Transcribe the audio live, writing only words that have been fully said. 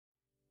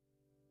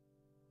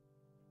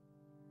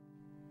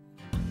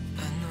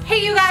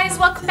Hey you guys,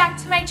 welcome back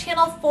to my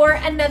channel for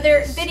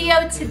another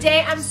video.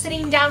 Today I'm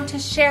sitting down to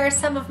share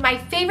some of my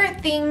favorite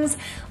things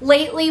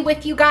lately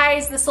with you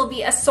guys. This will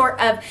be a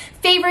sort of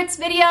favorites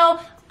video.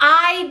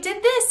 I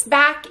did this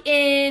back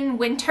in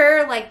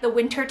winter, like the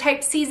winter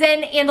type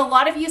season, and a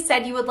lot of you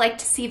said you would like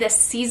to see this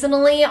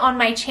seasonally on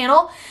my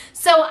channel.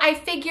 So I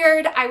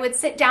figured I would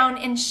sit down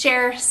and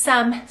share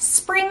some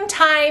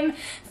springtime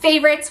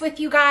favorites with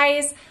you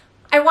guys.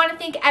 I want to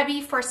thank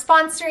Ebby for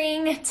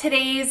sponsoring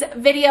today's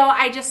video.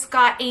 I just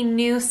got a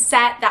new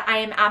set that I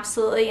am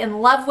absolutely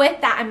in love with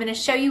that I'm going to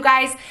show you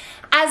guys,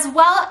 as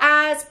well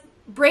as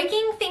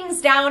breaking things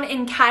down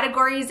in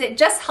categories. It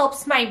just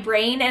helps my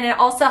brain, and it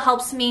also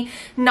helps me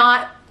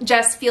not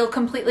just feel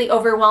completely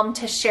overwhelmed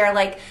to share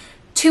like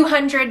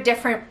 200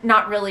 different,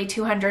 not really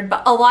 200,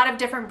 but a lot of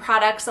different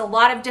products, a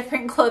lot of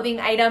different clothing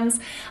items.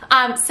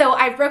 So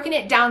I've broken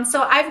it down.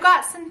 So I've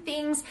got some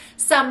things,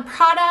 some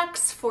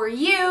products for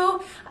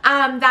you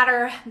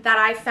that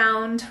I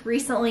found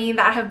recently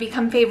that have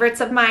become favorites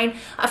of mine.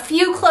 A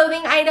few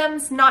clothing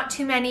items, not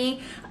too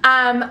many.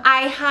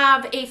 I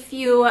have a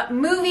few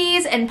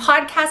movies and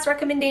podcast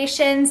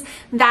recommendations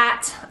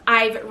that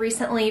I've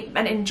recently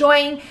been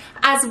enjoying,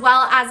 as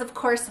well as, of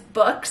course,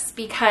 books,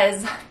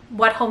 because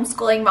what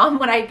homeschooling mom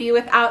would I be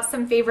without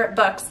some favorite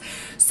books?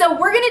 So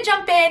we're gonna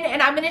jump in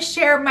and I'm gonna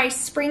share my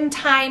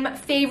springtime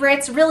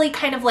favorites, really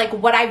kind of like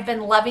what I've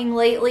been loving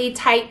lately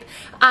type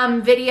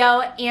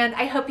video, and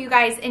I hope you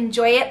guys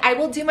enjoy it. I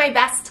will do my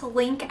best to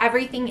link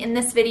everything in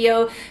this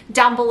video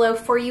down below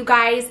for you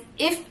guys.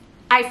 If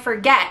I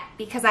forget,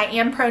 because I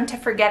am prone to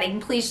forgetting,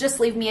 please just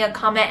leave me a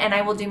comment and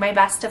I will do my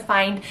best to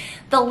find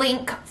the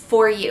link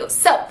for you.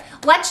 So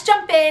let's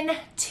jump in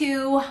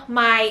to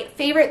my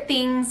favorite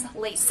things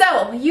lately.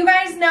 So you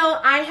guys know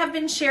I have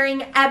been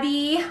sharing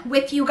Ebby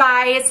with you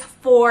guys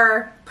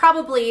for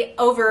probably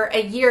over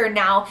a year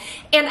now,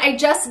 and I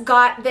just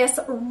got this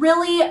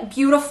really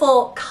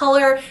beautiful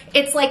color.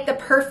 It's like the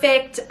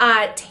perfect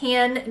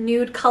tan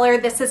nude color.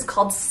 This is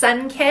called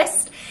Sun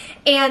Kissed.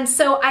 And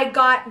so I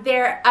got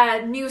their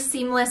new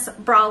seamless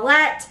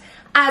bralette,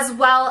 as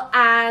well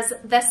as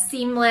the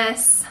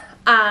seamless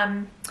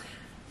panty.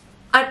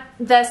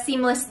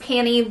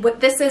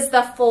 This is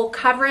the full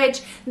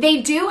coverage.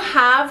 They do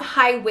have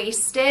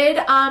high-waisted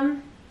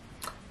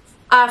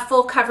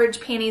full coverage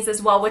panties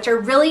as well, which are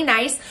really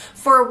nice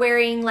for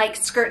wearing like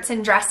skirts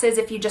and dresses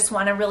if you just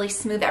want to really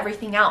smooth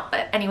everything out.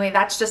 But anyway,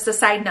 that's just a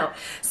side note.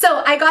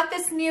 So I got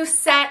this new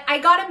set. I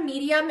got a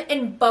medium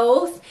in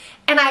both,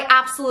 and I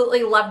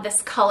absolutely love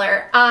this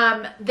color.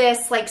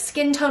 This like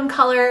skin tone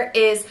color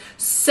is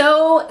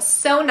so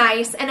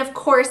nice, and of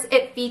course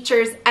it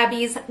features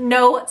Ebby's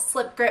no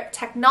slip grip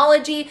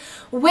technology,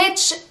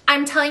 which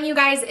I'm telling you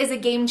guys is a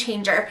game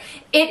changer.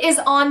 It is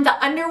on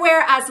the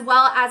underwear as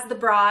well as the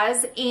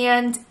bras,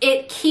 and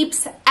it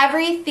keeps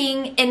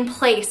everything in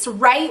place.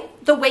 Right,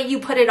 the way you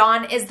put it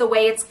on is the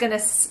way it's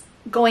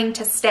going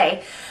to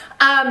stay.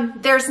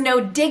 There's no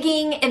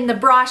digging in the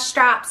bra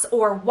straps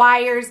or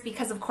wires,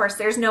 because of course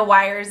there's no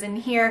wires in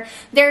here.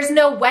 There's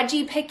no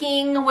wedgie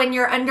picking when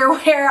your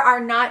underwear are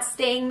not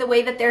staying the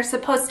way that they're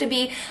supposed to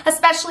be,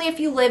 especially if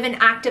you live an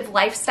active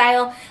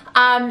lifestyle.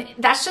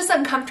 That's just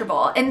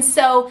uncomfortable. And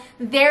so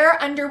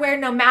their underwear,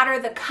 no matter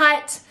the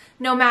cut,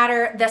 no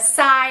matter the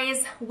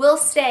size, will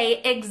stay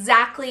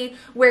exactly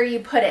where you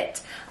put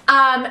it,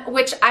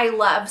 which I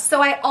love.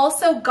 So I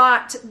also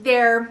got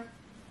their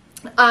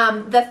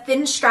the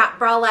thin strap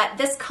bralette.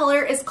 This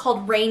color is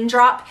called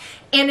Raindrop,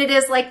 and it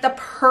is like the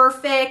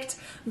perfect,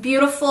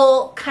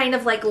 beautiful kind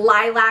of like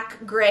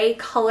lilac gray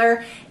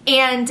color,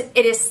 and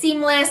it is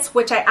seamless,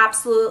 which I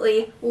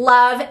absolutely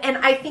love, and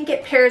I think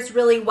it pairs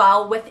really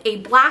well with a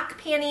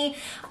black panty.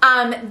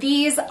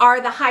 These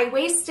are the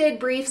high-waisted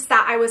briefs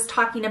that I was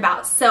talking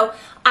about. So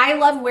I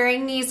love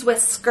wearing these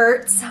with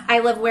skirts. I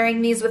love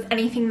wearing these with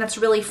anything that's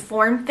really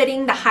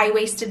form-fitting, the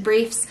high-waisted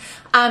briefs,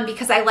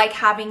 because I like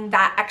having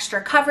that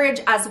extra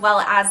coverage as well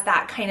as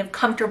that kind of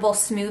comfortable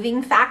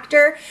smoothing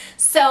factor.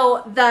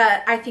 So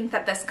I think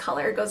that this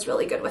color goes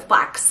really good with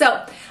black.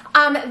 So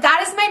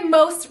that is my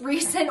most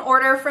recent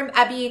order from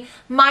Ebby.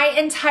 My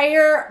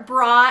entire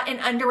bra and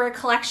underwear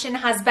collection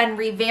has been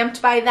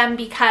revamped by them,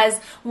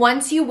 because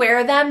once you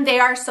wear them, they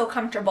are so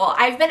comfortable.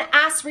 I've been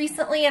asked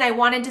recently, and I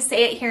wanted to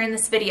say it here in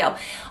this video,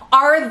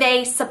 are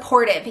they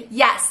supportive?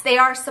 Yes, they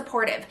are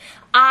supportive.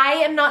 I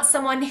am not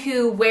someone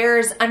who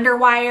wears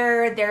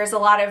underwire. There's a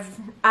lot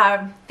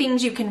of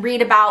things you can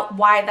read about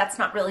why that's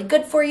not really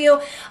good for you,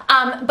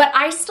 but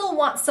I still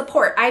want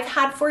support. I've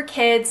had 4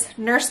 kids,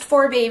 nursed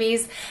 4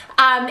 babies,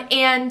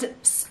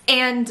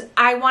 and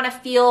I want to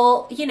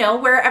feel, you know,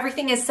 where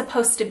everything is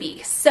supposed to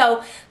be.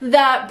 So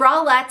the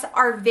bralettes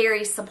are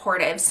very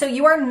supportive. So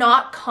you are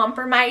not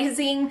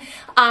compromising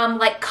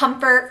like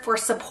comfort for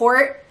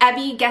support.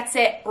 Ebby gets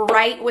it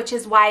right, which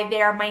is why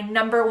they are my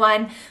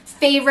 #1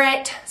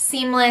 favorite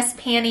seamless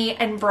panty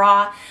and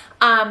bra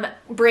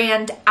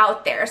brand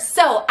out there.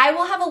 So I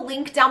will have a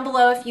link down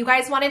below if you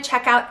guys want to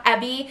check out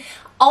Ebby.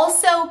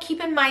 Also,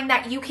 keep in mind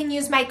that you can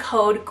use my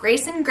code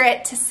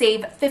graceandgrit to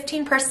save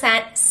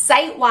 15%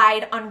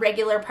 site-wide on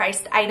regular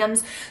priced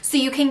items, so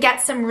you can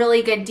get some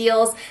really good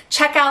deals.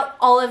 Check out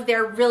all of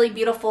their really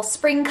beautiful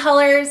spring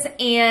colors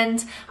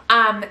and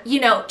you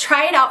know,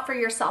 try it out for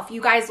yourself.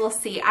 You guys will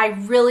see. I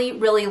really,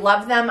 really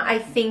love them. I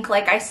think,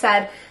 like I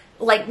said,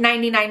 like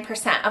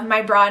 99% of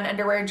my bra and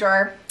underwear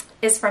drawer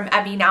is from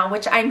Ebby now,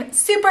 which I'm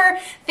super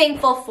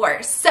thankful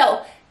for.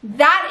 So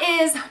that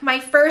is my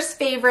first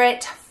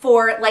favorite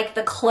for like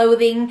the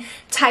clothing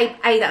type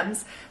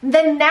items.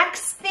 The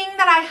next thing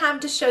that I have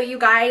to show you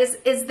guys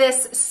is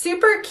this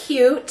super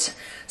cute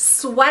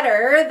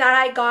sweater that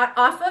I got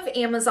off of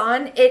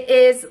Amazon. It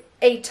is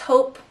a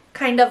taupe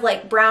kind of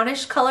like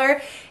brownish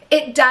color.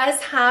 It does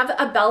have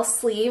a bell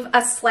sleeve,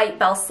 a slight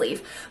bell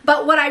sleeve.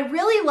 But what I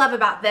really love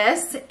about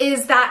this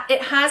is that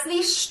it has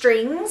these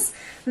strings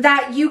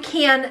that you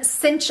can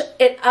cinch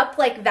it up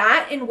like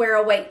that and wear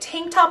a white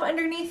tank top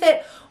underneath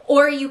it,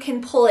 or you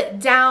can pull it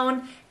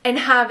down and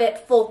have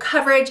it full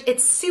coverage.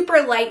 It's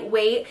super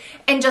lightweight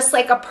and just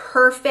like a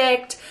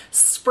perfect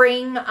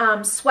spring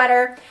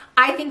sweater.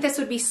 I think this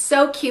would be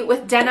so cute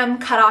with denim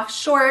cutoff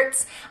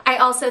shorts. I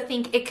also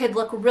think it could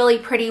look really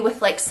pretty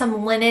with like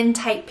some linen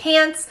type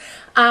pants.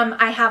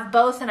 I have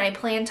both and I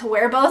plan to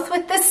wear both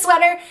with this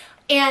sweater.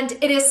 And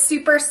it is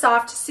super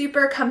soft,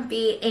 super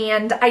comfy,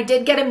 and I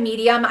did get a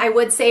medium. I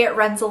would say it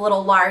runs a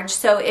little large,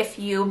 so if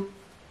you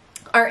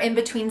are in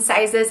between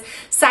sizes,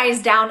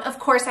 size down. Of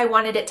course, I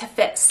wanted it to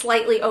fit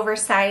slightly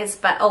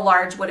oversized, but a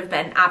large would have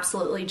been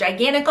absolutely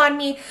gigantic on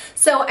me.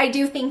 So I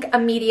do think a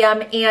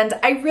medium, and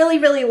I really,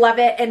 really love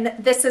it. And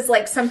this is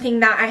like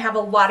something that I have a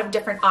lot of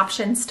different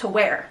options to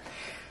wear.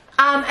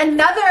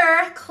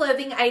 Another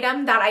clothing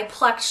item that I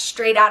plucked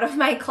straight out of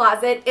my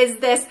closet is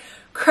this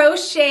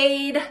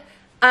crocheted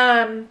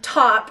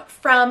top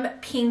from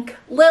Pink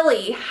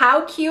Lily.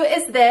 How cute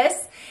is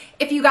this?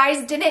 If you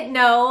guys didn't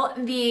know,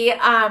 the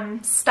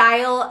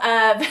style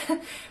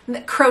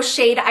of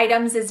crocheted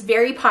items is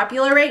very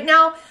popular right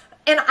now.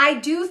 And I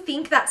do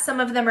think that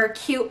some of them are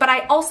cute, but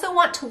I also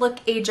want to look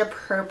age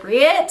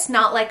appropriate,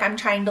 not like I'm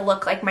trying to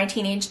look like my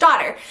teenage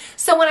daughter.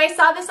 So when I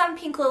saw this on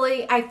Pink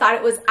Lily, I thought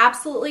it was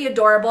absolutely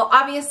adorable.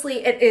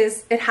 Obviously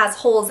it has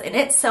holes in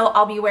it, so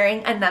I'll be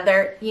wearing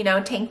another, you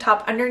know, tank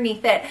top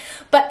underneath it.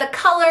 But the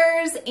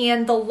colors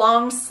and the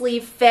long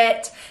sleeve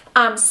fit,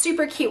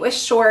 super cute with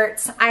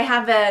shorts. I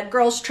have a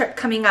girls trip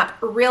coming up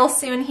real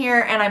soon here,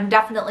 and I'm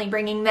definitely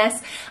bringing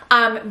this.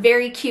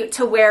 Very cute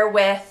to wear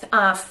with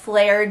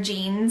flare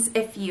jeans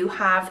if you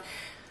have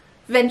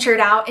ventured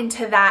out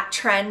into that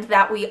trend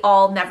that we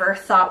all never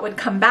thought would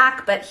come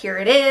back, but here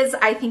it is.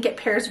 I think it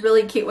pairs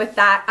really cute with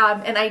that,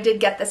 and I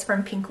did get this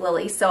from Pink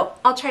Lily, so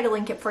I'll try to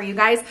link it for you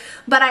guys,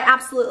 but I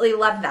absolutely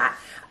love that.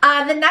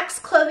 The next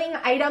clothing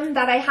item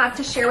that I have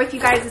to share with you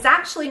guys is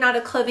actually not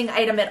a clothing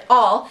item at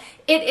all.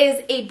 It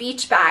is a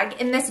beach bag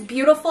in this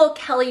beautiful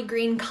Kelly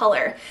green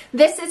color.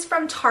 This is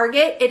from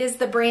Target. It is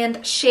the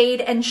brand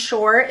Shade and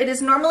Shore. It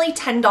is normally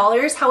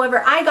 $10.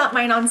 However, I got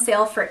mine on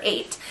sale for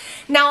 $8.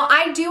 Now,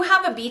 I do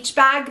have a beach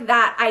bag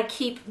that I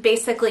keep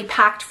basically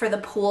packed for the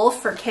pool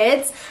for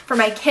kids, for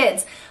my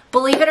kids.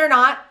 Believe it or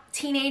not,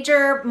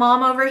 teenager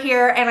mom over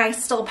here, and I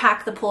still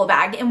pack the pool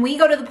bag, and we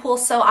go to the pool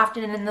so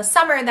often in the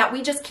summer that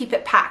we just keep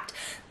it packed.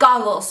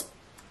 Goggles,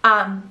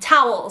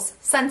 towels,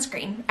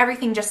 sunscreen,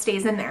 everything just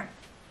stays in there.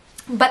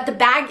 But the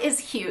bag is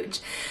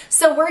huge.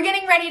 So we're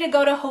getting ready to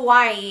go to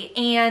Hawaii,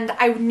 and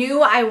I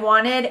knew I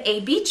wanted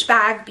a beach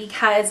bag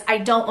because I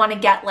don't want to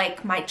get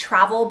like my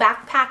travel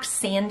backpack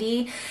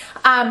sandy.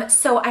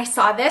 So I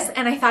saw this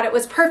and I thought it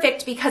was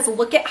perfect because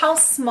look at how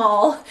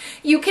small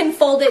you can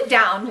fold it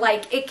down.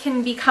 Like it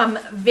can become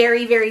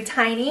very, very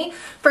tiny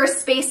for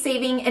space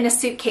saving in a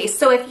suitcase.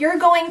 So if you're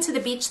going to the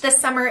beach this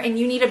summer and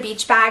you need a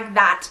beach bag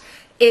that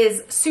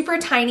is super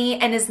tiny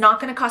and is not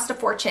going to cost a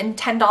fortune,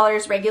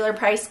 $10 regular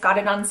price, got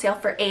it on sale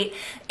for $8.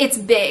 It's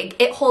big,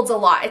 it holds a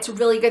lot, it's a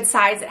really good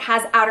size, it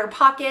has outer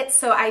pockets,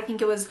 so I think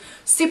it was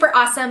super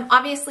awesome.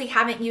 Obviously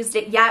haven't used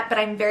it yet, but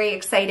I'm very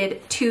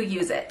excited to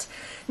use it.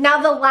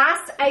 Now the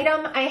last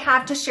item I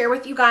have to share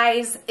with you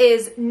guys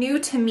is new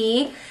to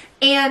me,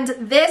 and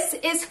this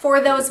is for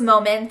those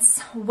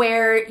moments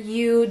where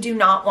you do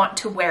not want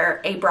to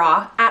wear a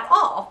bra at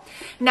all.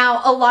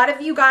 Now a lot of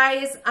you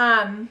guys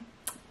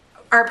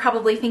are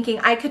probably thinking,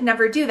 I could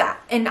never do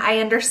that, and I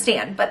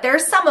understand, but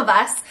there's some of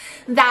us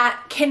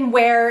that can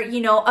wear,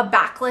 you know, a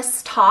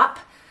backless top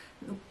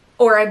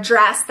or a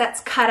dress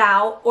that's cut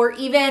out, or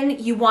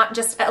even you want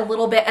just a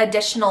little bit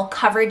additional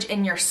coverage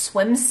in your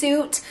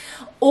swimsuit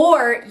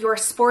or your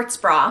sports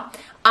bra,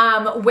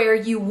 where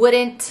you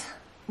wouldn't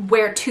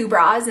wear two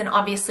bras, and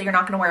obviously you're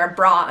not going to wear a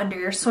bra under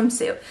your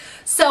swimsuit.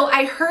 So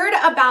I heard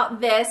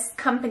about this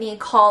company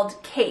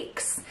called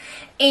Cakes,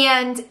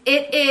 and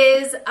it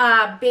is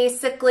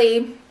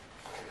basically,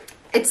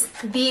 it's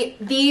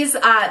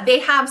they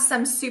have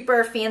some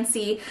super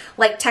fancy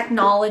like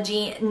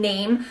technology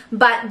name,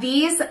 but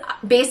these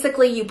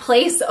basically you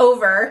place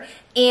over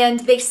and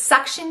they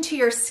suction to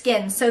your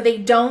skin so they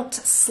don't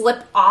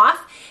slip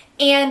off.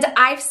 And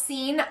I've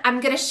seen, I'm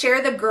going to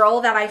share the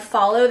girl that I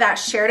follow that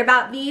shared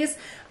about these,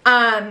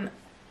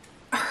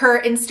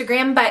 her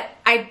Instagram, but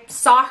I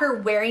saw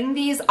her wearing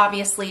these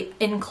obviously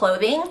in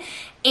clothing,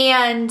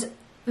 and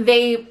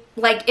they,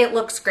 like, it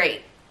looks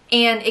great.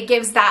 And it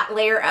gives that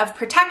layer of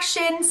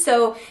protection.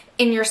 So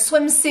in your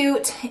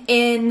swimsuit,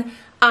 in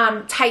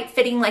tight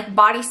fitting like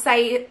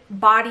bodysuit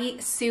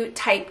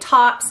type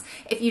tops,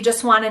 if you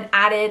just want an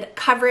added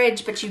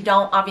coverage, but you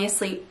don't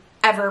obviously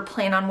ever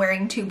plan on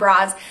wearing 2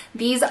 bras,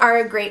 these are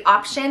a great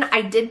option.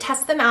 I did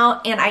test them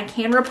out and I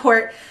can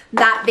report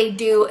that they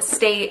do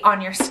stay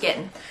on your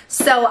skin.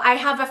 So I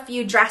have a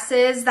few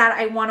dresses that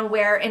I want to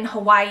wear in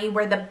Hawaii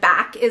where the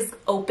back is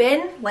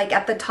open, like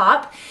at the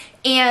top.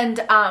 And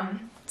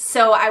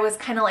so I was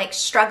kind of like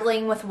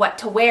struggling with what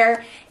to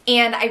wear,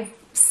 and I've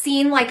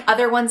seen like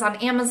other ones on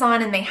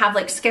Amazon and they have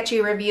like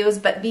sketchy reviews,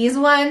 but these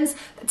ones,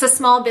 it's a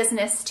small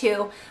business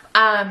too,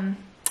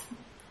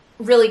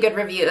 really good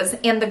reviews.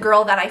 And the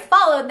girl that I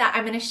followed that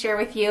I'm going to share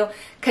with you,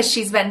 because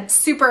she's been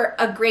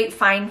a great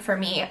find for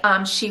me,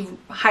 she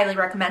highly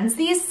recommends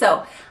these,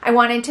 so I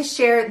wanted to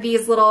share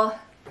these little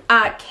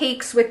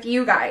cakes with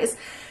you guys.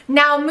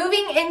 Now,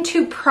 moving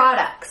into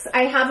products,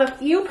 I have a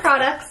few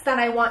products that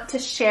I want to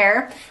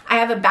share. I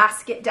have a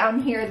basket down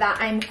here that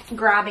I'm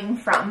grabbing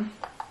from.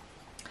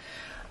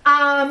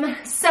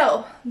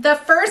 So the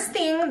first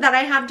thing that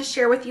I have to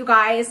share with you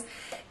guys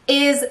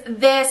is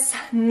this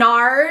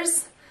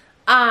NARS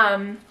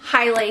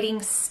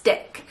highlighting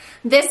stick.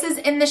 This is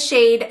in the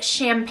shade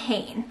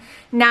Champagne.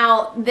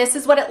 Now, this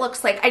is what it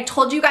looks like. I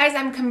told you guys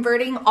I'm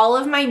converting all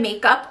of my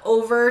makeup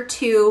over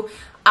to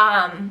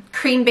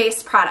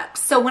cream-based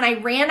products. So when I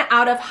ran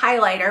out of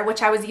highlighter,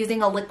 which I was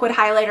using a liquid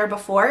highlighter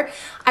before,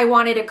 I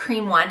wanted a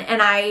cream one,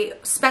 and I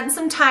spent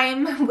some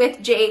time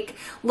with Jake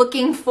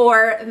looking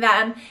for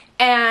them.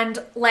 And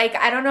like,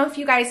 I don't know if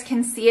you guys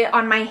can see it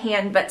on my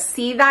hand, but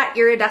see that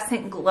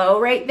iridescent glow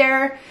right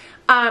there?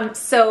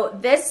 So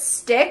this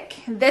stick,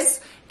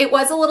 it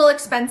was a little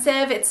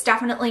expensive. It's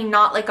definitely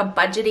not like a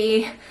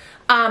budgety,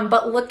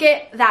 but look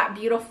at that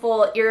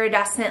beautiful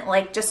iridescent,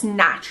 like just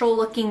natural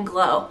looking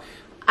glow.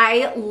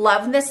 I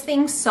love this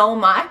thing so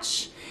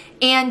much.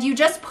 And you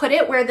just put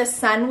it where the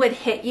sun would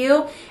hit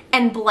you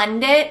and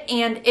blend it,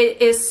 and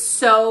it is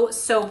so,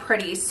 so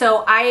pretty.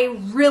 So I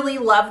really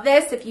love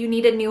this. If you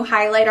need a new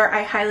highlighter,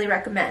 I highly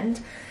recommend.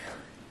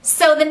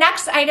 So the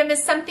next item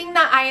is something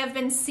that I have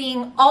been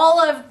seeing all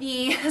of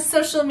the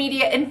social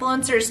media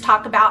influencers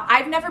talk about.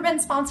 I've never been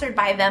sponsored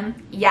by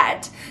them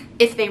yet.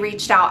 If they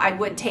reached out, I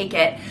would take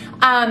it.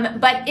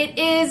 But it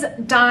is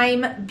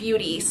Dime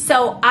Beauty.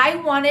 So I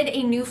wanted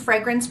a new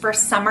fragrance for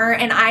summer,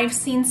 and I've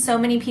seen so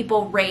many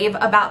people rave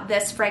about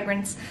this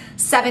fragrance,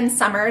 7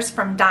 Summers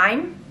from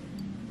Dime.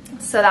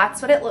 So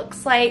that's what it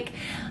looks like.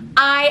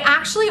 I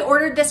actually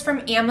ordered this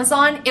from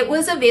Amazon. It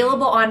was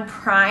available on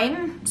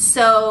Prime,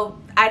 so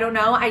I don't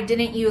know, I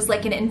didn't use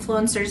like an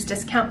influencer's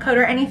discount code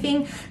or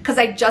anything because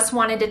I just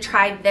wanted to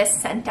try this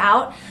scent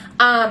out,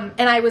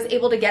 and I was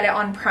able to get it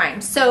on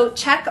Prime. So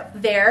check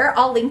there,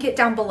 I'll link it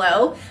down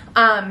below.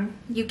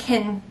 You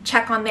can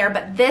check on there,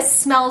 but this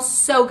smells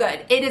so good.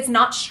 It is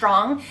not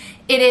strong.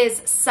 It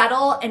is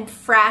subtle and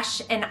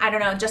fresh, and I don't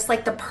know, just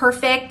like the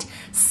perfect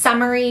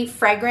summery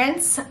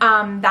fragrance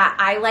that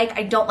I like.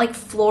 I don't like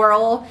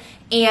floral,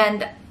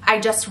 and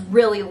I just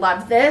really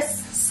love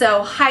this.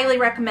 So highly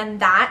recommend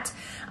that.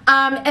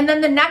 And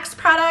then the next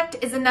product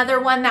is another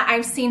one that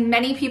I've seen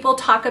many people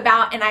talk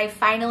about, and I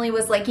finally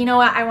was like, you know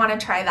what, I want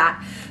to try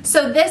that.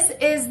 So this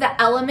is the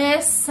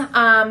Elemis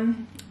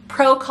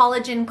Pro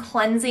Collagen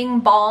Cleansing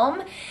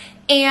Balm.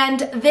 And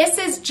this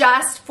is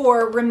just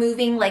for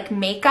removing like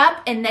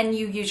makeup, and then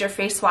you use your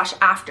face wash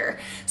after.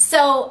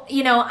 So,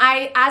 you know,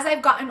 as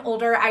I've gotten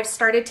older, I've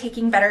started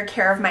taking better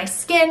care of my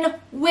skin,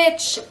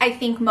 which I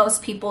think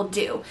most people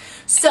do.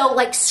 So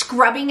like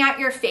scrubbing at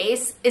your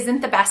face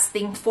isn't the best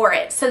thing for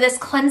it. So this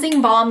cleansing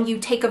balm, you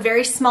take a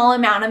very small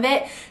amount of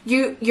it,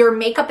 your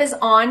makeup is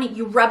on,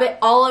 you rub it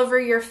all over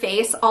your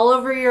face, all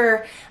over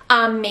your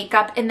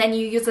makeup, and then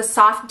you use a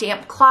soft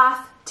damp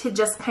cloth to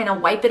just kind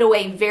of wipe it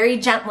away very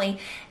gently,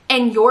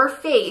 and your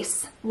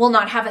face will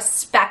not have a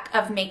speck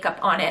of makeup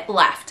on it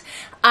left.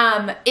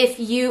 And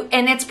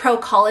it's pro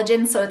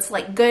collagen, so it's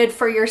like good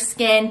for your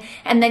skin,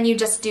 and then you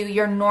just do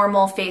your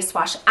normal face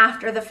wash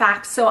after the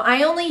fact. So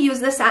I only use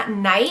this at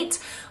night,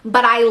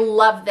 but I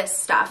love this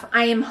stuff.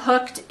 I am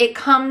hooked. It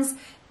comes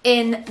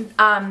in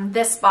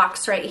this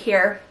box right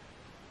here,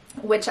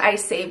 which I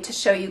saved to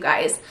show you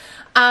guys.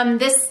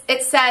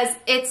 It says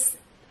it's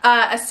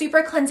a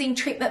super cleansing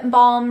treatment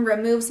balm,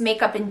 removes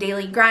makeup and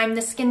daily grime.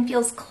 The skin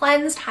feels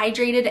cleansed,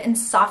 hydrated, and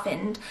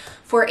softened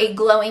for a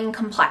glowing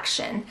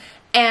complexion.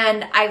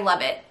 And I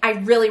love it. I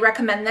really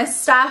recommend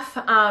this stuff.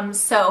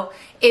 So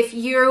if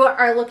you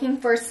are looking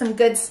for some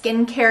good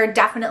skincare,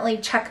 definitely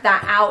check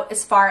that out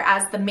as far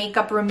as the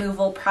makeup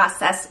removal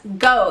process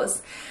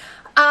goes.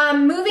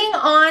 Moving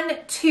on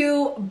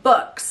to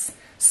books.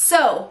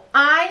 So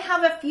I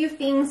have a few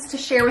things to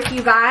share with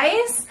you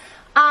guys.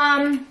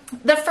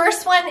 The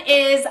first one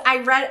is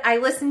I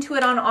listened to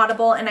it on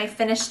Audible and I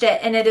finished it,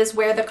 and it is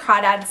Where the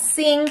Crawdads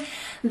Sing.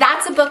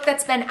 That's a book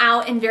that's been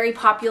out and very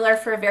popular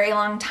for a very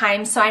long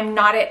time, so I'm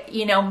not,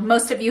 you know,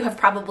 most of you have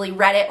probably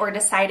read it or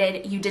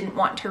decided you didn't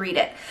want to read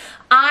it.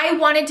 I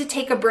wanted to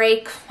take a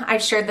break,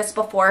 I've shared this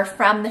before,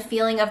 from the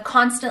feeling of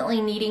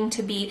constantly needing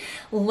to be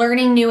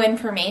learning new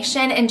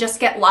information and just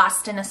get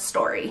lost in a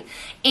story.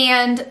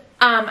 And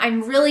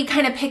I'm really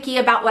kind of picky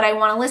about what I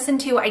want to listen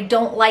to. I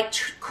don't like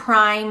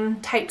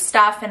crime type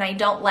stuff, and I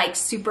don't like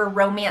super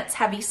romance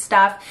heavy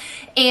stuff.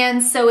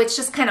 And so it's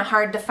just kind of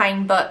hard to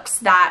find books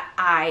that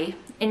I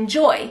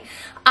enjoy.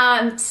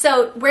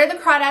 So Where the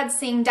Crawdads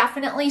Sing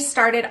definitely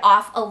started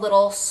off a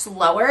little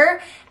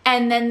slower.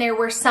 And then there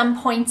were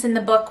some points in the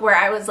book where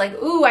I was like,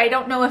 ooh, I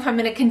don't know if I'm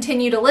going to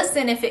continue to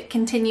listen if it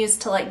continues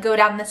to like go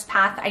down this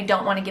path. I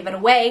don't want to give it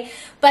away.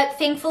 But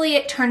thankfully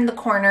it turned the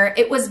corner.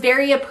 It was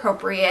very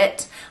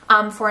appropriate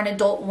for an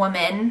adult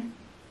woman.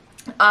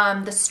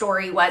 The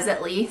story was,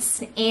 at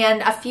least,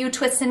 and a few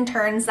twists and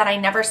turns that I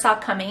never saw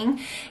coming,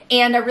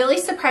 and a really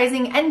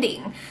surprising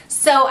ending.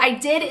 So I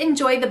did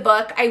enjoy the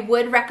book. I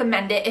would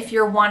recommend it if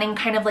you're wanting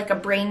kind of like a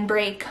brain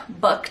break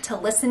book to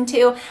listen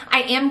to.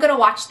 I am going to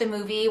watch the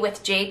movie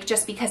with Jake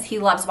just because he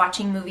loves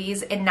watching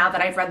movies, and now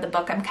that I've read the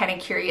book, I'm kind of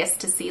curious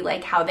to see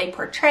like how they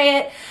portray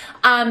it.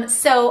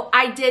 So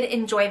I did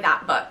enjoy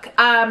that book.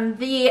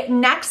 The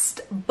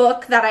next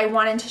book that I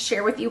wanted to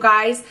share with you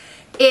guys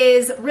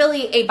is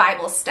really a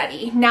Bible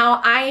study.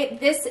 Now,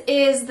 this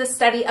is the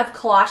study of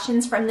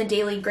Colossians from the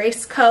Daily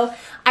Grace Co.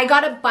 I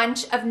got a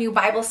bunch of new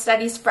Bible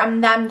studies from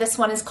them. This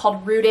one is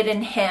called Rooted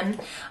in Him.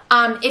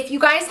 If you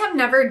guys have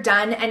never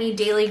done any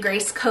Daily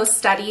Grace Co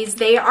studies,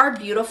 they are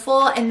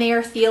beautiful and they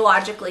are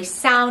theologically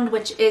sound,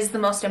 which is the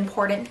most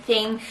important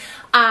thing.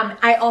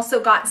 I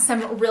also got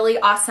some really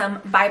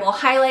awesome Bible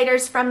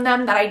highlighters from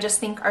them that I just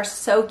think are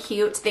so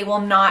cute. They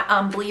will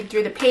not bleed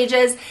through the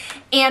pages,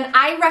 and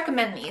I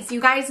recommend these. You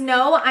guys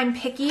know I'm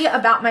picky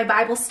about my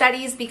Bible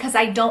studies because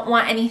I don't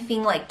want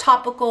anything like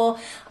topical.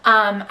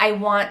 I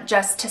want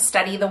just to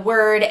study the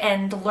Word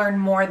and learn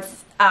more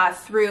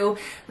through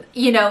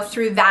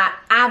that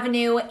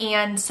avenue,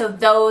 and so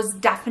those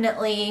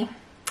definitely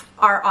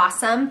are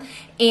awesome,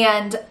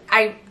 and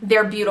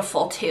they're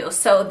beautiful too.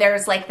 So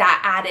there's like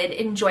that added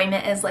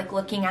enjoyment as like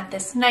looking at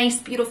this nice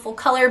beautiful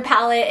color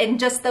palette and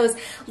just those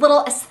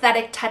little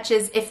aesthetic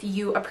touches if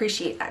you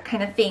appreciate that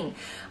kind of thing.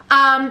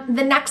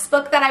 The next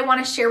book that I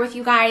want to share with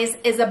you guys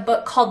is a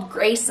book called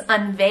Grace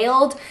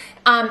Unveiled.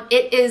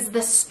 It is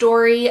the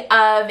story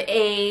of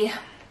a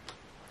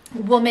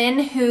woman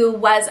who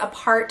was a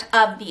part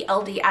of the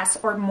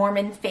LDS or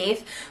Mormon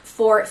faith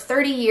for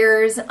 30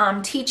 years,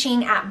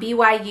 teaching at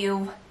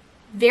BYU,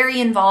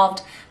 very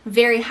involved,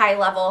 very high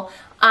level.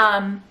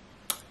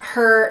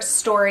 Her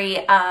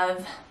story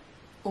of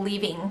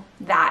leaving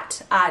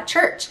that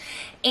church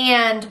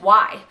and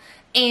why.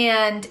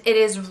 And it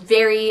is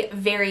very,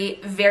 very,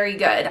 very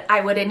good.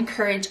 I would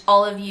encourage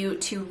all of you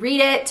to read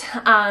it.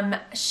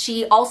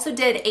 She also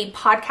did a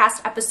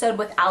podcast episode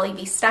with Ali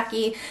B.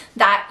 Stuckey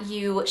that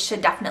you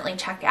should definitely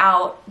check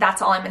out.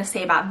 That's all I'm going to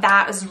say about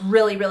that. It was a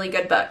really, really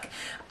good book.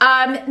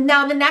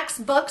 Now the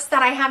next books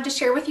that I have to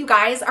share with you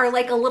guys are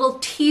like a little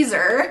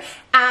teaser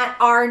at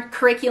our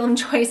curriculum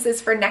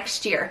choices for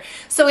next year.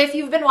 So if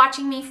you've been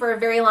watching me for a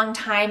very long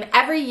time,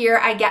 every year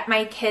I get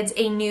my kids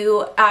a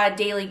new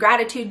daily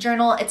gratitude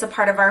journal. It's a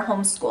part of our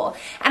homeschool.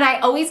 And I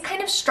always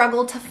kind of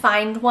struggle to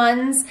find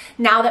ones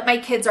now that my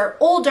kids are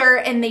older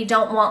and they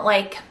don't want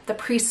like the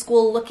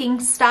preschool looking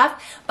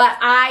stuff, but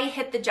I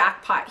hit the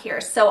jackpot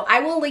here. So I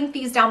will link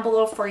these down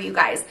below for you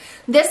guys.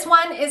 This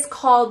one is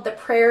called the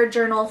Prayer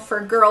Journal for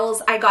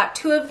Girls. I got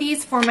 2 of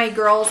these for my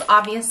girls,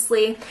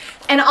 obviously,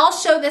 and I'll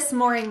show this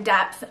more in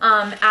depth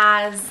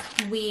as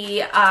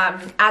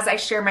I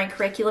share my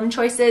curriculum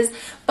choices.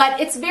 But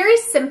it's very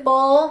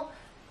simple,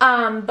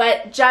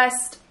 but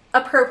just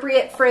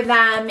appropriate for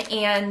them,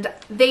 and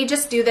they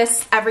just do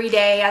this every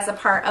day as a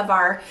part of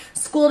our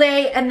school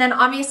day. And then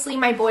obviously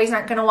my boys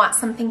aren't going to want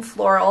something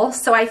floral,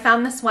 so I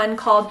found this one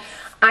called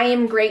I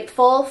Am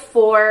Grateful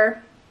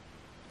for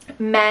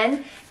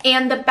Men,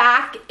 and the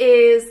back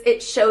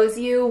it shows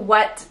you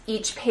what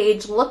each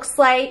page looks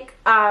like.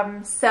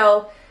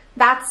 So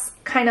that's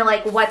kind of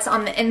like what's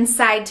on the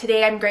inside.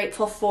 Today I'm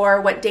grateful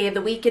for what day of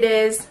the week it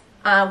is,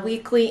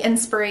 weekly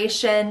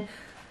inspiration.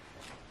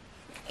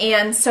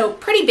 And so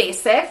pretty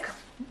basic,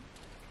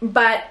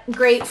 but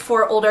great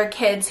for older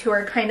kids who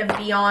are kind of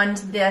beyond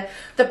the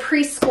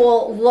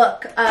preschool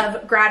look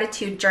of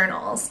gratitude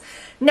journals.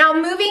 Now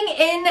moving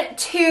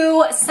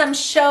into some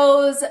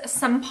shows,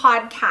 some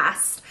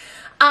podcasts.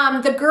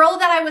 The girl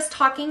that I was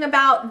talking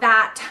about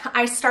that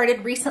I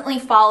started recently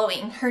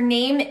following, her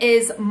name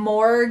is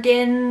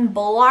Morgan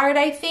Bullard,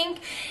 I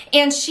think,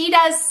 and she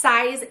does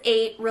size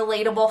 8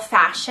 relatable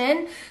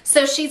fashion.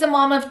 So she's a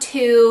mom of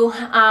 2.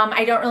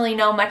 I don't really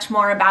know much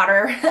more about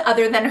her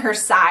other than her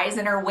size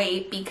and her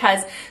weight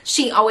because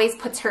she always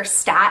puts her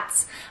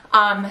stats,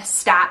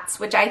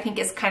 which I think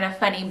is kind of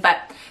funny,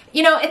 but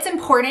you know, it's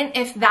important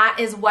if that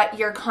is what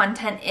your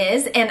content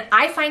is. And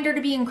I find her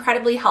to be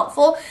incredibly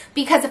helpful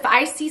because if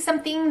I see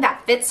something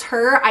that fits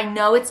her, I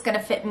know it's going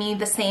to fit me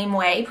the same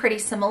way, pretty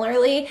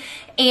similarly.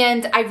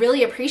 And I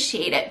really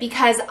appreciate it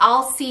because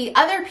I'll see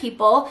other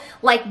people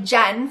like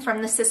Jen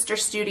from the Sister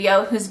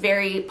Studio, who's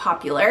very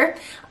popular,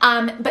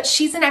 but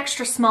she's an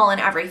extra small in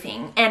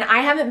everything. And I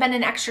haven't been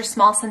an extra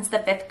small since the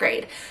 5th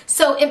grade.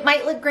 So it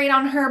might look great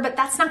on her, but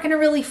that's not going to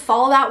really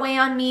fall that way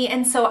on me.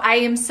 And so I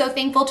am so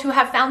thankful to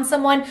have found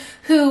someone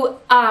who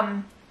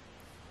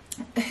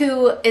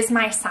is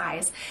my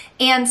size.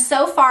 And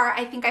so far,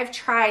 I think I've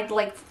tried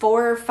like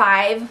 4 or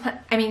 5.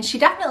 I mean, she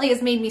definitely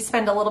has made me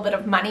spend a little bit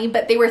of money,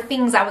 but they were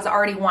things I was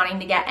already wanting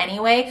to get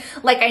anyway.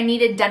 Like I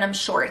needed denim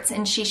shorts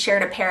and she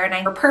shared a pair and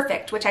I were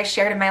perfect, which I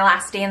shared in my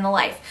last day in the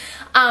life.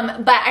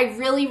 But I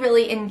really,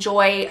 really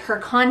enjoy her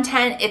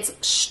content. It's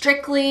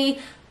strictly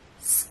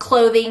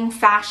clothing,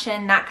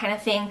 fashion, that kind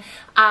of thing.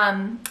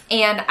 And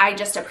I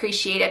just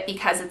appreciate it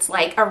because it's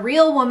like a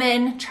real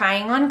woman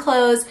trying on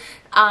clothes.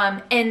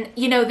 And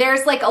you know,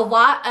 there's like a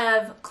lot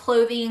of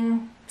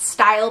clothing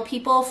style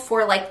people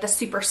for like the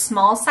super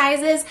small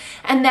sizes.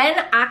 And then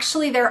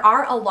actually there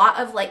are a lot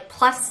of like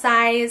plus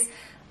size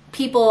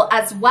people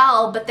as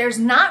well, but there's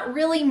not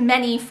really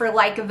many for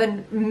like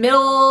the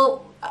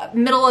middle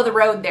of the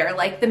road there,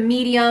 like the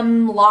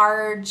medium,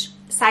 large,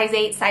 size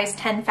 8, size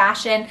 10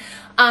 fashion.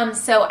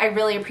 So I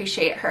really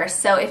appreciate her.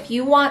 So if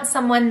you want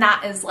someone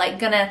that is like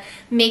gonna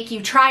make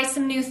you try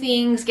some new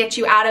things, get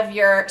you out of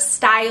your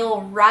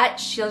style rut,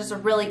 she's a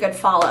really good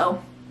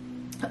follow.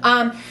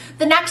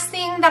 The next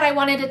thing that I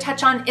wanted to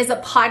touch on is a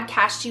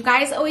podcast. You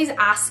guys always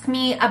ask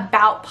me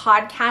about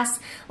podcasts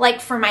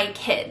like for my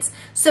kids.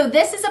 So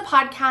this is a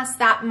podcast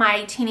that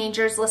my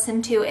teenagers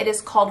listen to. It is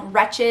called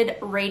Wretched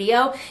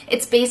Radio.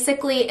 It's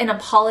basically an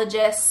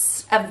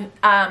apologist of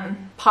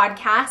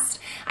podcast.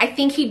 I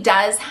think he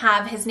does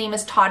have, his name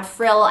is Todd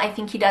Frill. I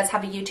think he does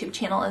have a YouTube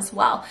channel as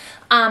well.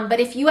 But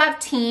if you have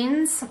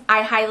teens,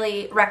 I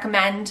highly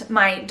recommend.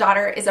 My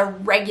daughter is a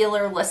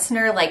regular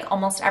listener, like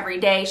almost every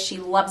day. She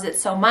loves it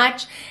so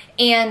much.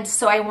 And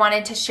so I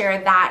wanted to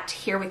share that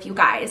here with you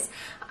guys.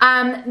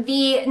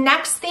 The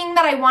next thing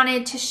that I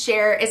wanted to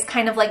share is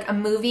kind of like a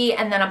movie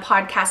and then a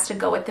podcast to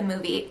go with the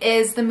movie,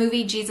 is the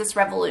movie Jesus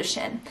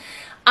Revolution.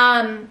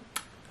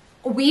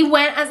 We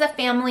went as a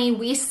family,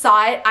 we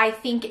saw it. I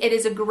think it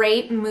is a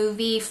great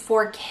movie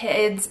for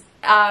kids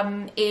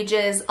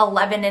ages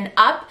 11 and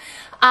up.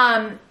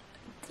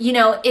 You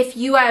know, if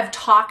you have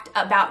talked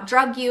about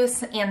drug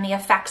use and the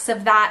effects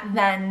of that,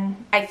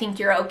 then I think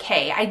you're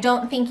okay. I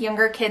don't think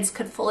younger kids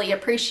could fully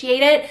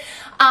appreciate it.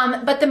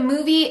 But the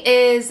movie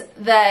is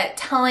the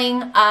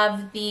telling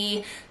of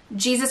the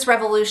Jesus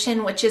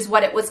Revolution, which is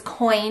what it was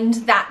coined,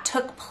 that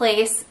took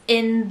place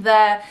in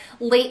the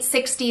late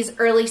 60s,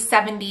 early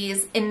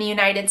 70s in the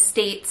United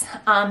States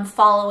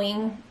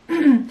following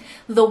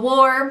the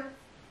war.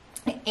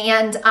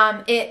 And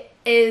it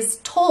is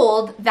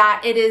told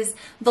that it is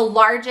the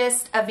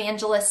largest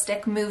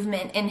evangelistic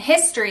movement in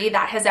history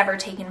that has ever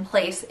taken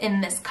place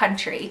in this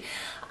country.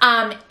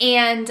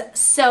 And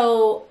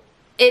so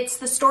it's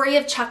the story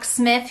of Chuck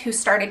Smith, who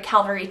started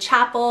Calvary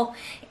Chapel,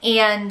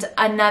 and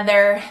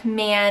another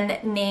man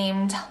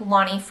named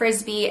Lonnie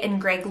Frisbee and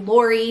Greg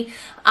Laurie,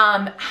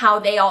 how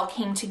they all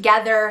came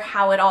together,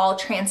 how it all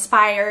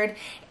transpired.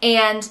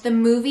 And the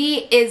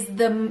movie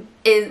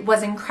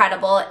was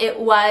incredible. It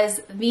was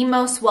the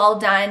most well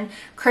done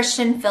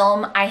Christian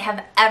film I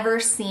have ever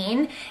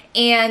seen,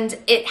 and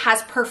it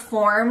has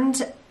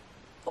performed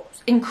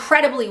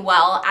incredibly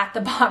well at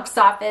the box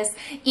office,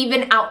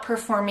 even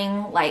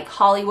outperforming like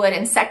Hollywood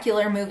and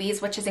secular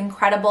movies, which is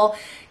incredible.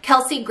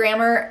 Kelsey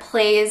Grammer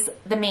plays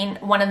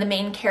one of the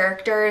main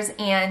characters,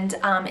 and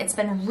it's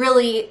been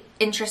really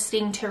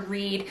interesting to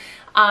read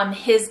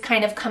his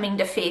kind of coming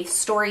to faith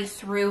story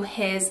through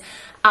his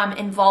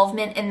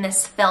involvement in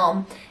this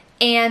film.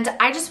 And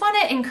I just want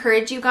to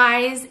encourage you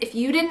guys, if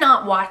you did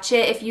not watch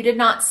it, if you did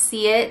not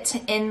see it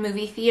in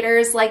movie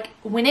theaters, like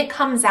when it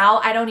comes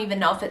out, I don't even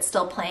know if it's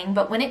still playing,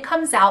 but when it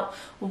comes out,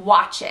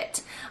 watch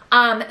it.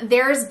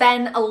 There's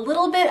been a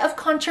little bit of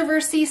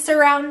controversy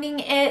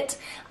surrounding it,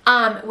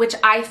 which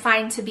I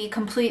find to be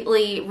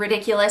completely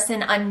ridiculous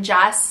and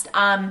unjust,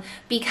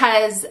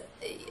 because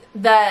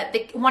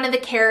one of the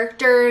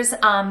characters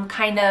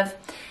kind of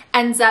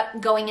ends up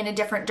going in a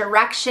different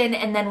direction,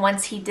 and then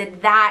once he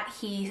did that,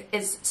 he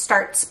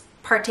starts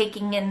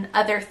partaking in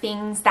other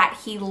things that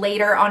he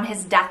later on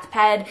his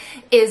deathbed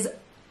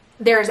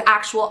there's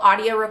actual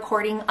audio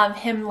recording of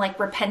him like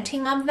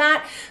repenting of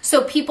that.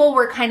 So people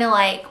were kind of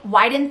like,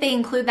 why didn't they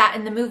include that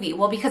in the movie?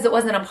 Well, because it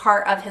wasn't a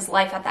part of his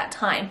life at that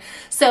time.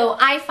 So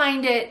I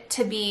find it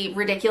to be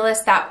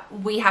ridiculous that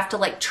we have to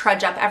like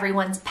trudge up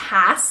everyone's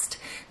past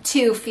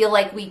to feel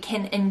like we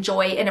can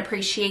enjoy and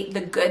appreciate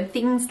the good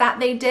things that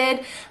they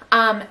did.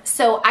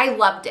 So I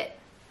loved it.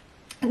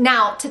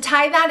 Now, to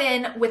tie that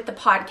in with the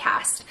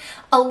podcast,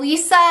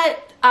 Alisa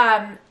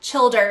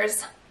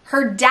Childers,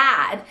 her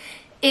dad,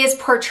 is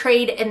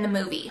portrayed in the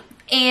movie.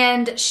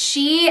 And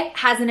she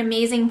has an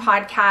amazing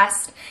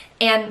podcast,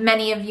 and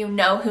many of you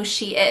know who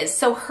she is.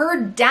 So her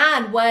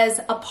dad was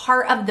a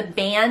part of the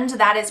band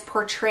that is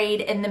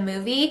portrayed in the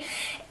movie.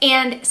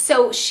 And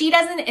so she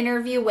does an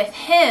interview with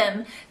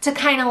him to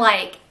kind of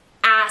like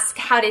ask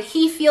how did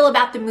he feel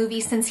about the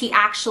movie since he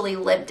actually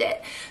lived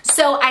it.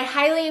 So I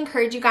highly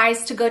encourage you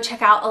guys to go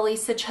check out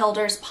Alisa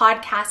Childers'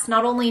 podcast,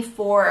 not only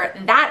for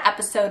that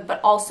episode,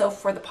 but also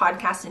for the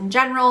podcast in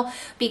general,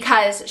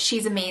 because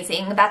she's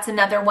amazing. That's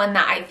another one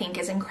that I think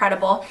is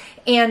incredible.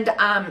 And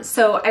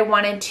so I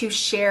wanted to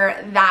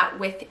share that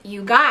with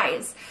you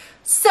guys.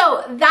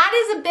 So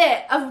that is a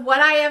bit of what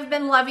I have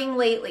been loving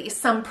lately.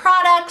 Some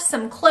products,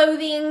 some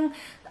clothing,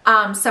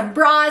 some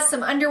bras,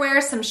 some underwear,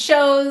 some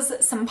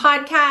shows, some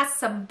podcasts,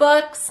 some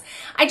books.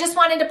 I just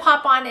wanted to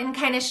pop on and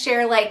kind of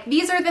share, like,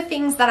 these are the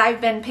things that I've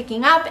been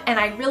picking up and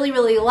I really,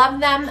 really love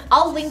them.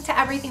 I'll link to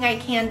everything I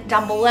can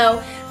down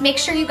below. Make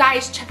sure you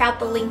guys check out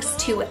the links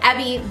to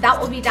Ebby. That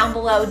will be down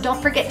below.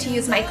 Don't forget to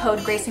use my code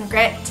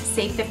graceandgrit to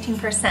save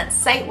 15%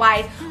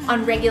 site-wide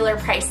on regular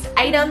priced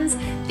items.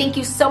 Thank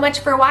you so much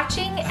for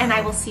watching, and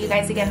I will see you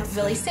guys again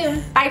really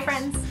soon. Bye,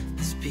 friends.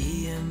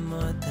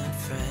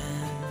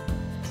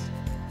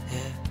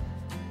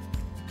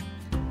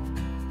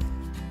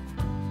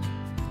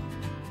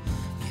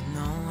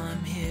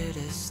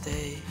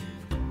 Stay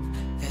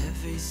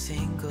every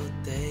single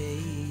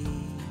day.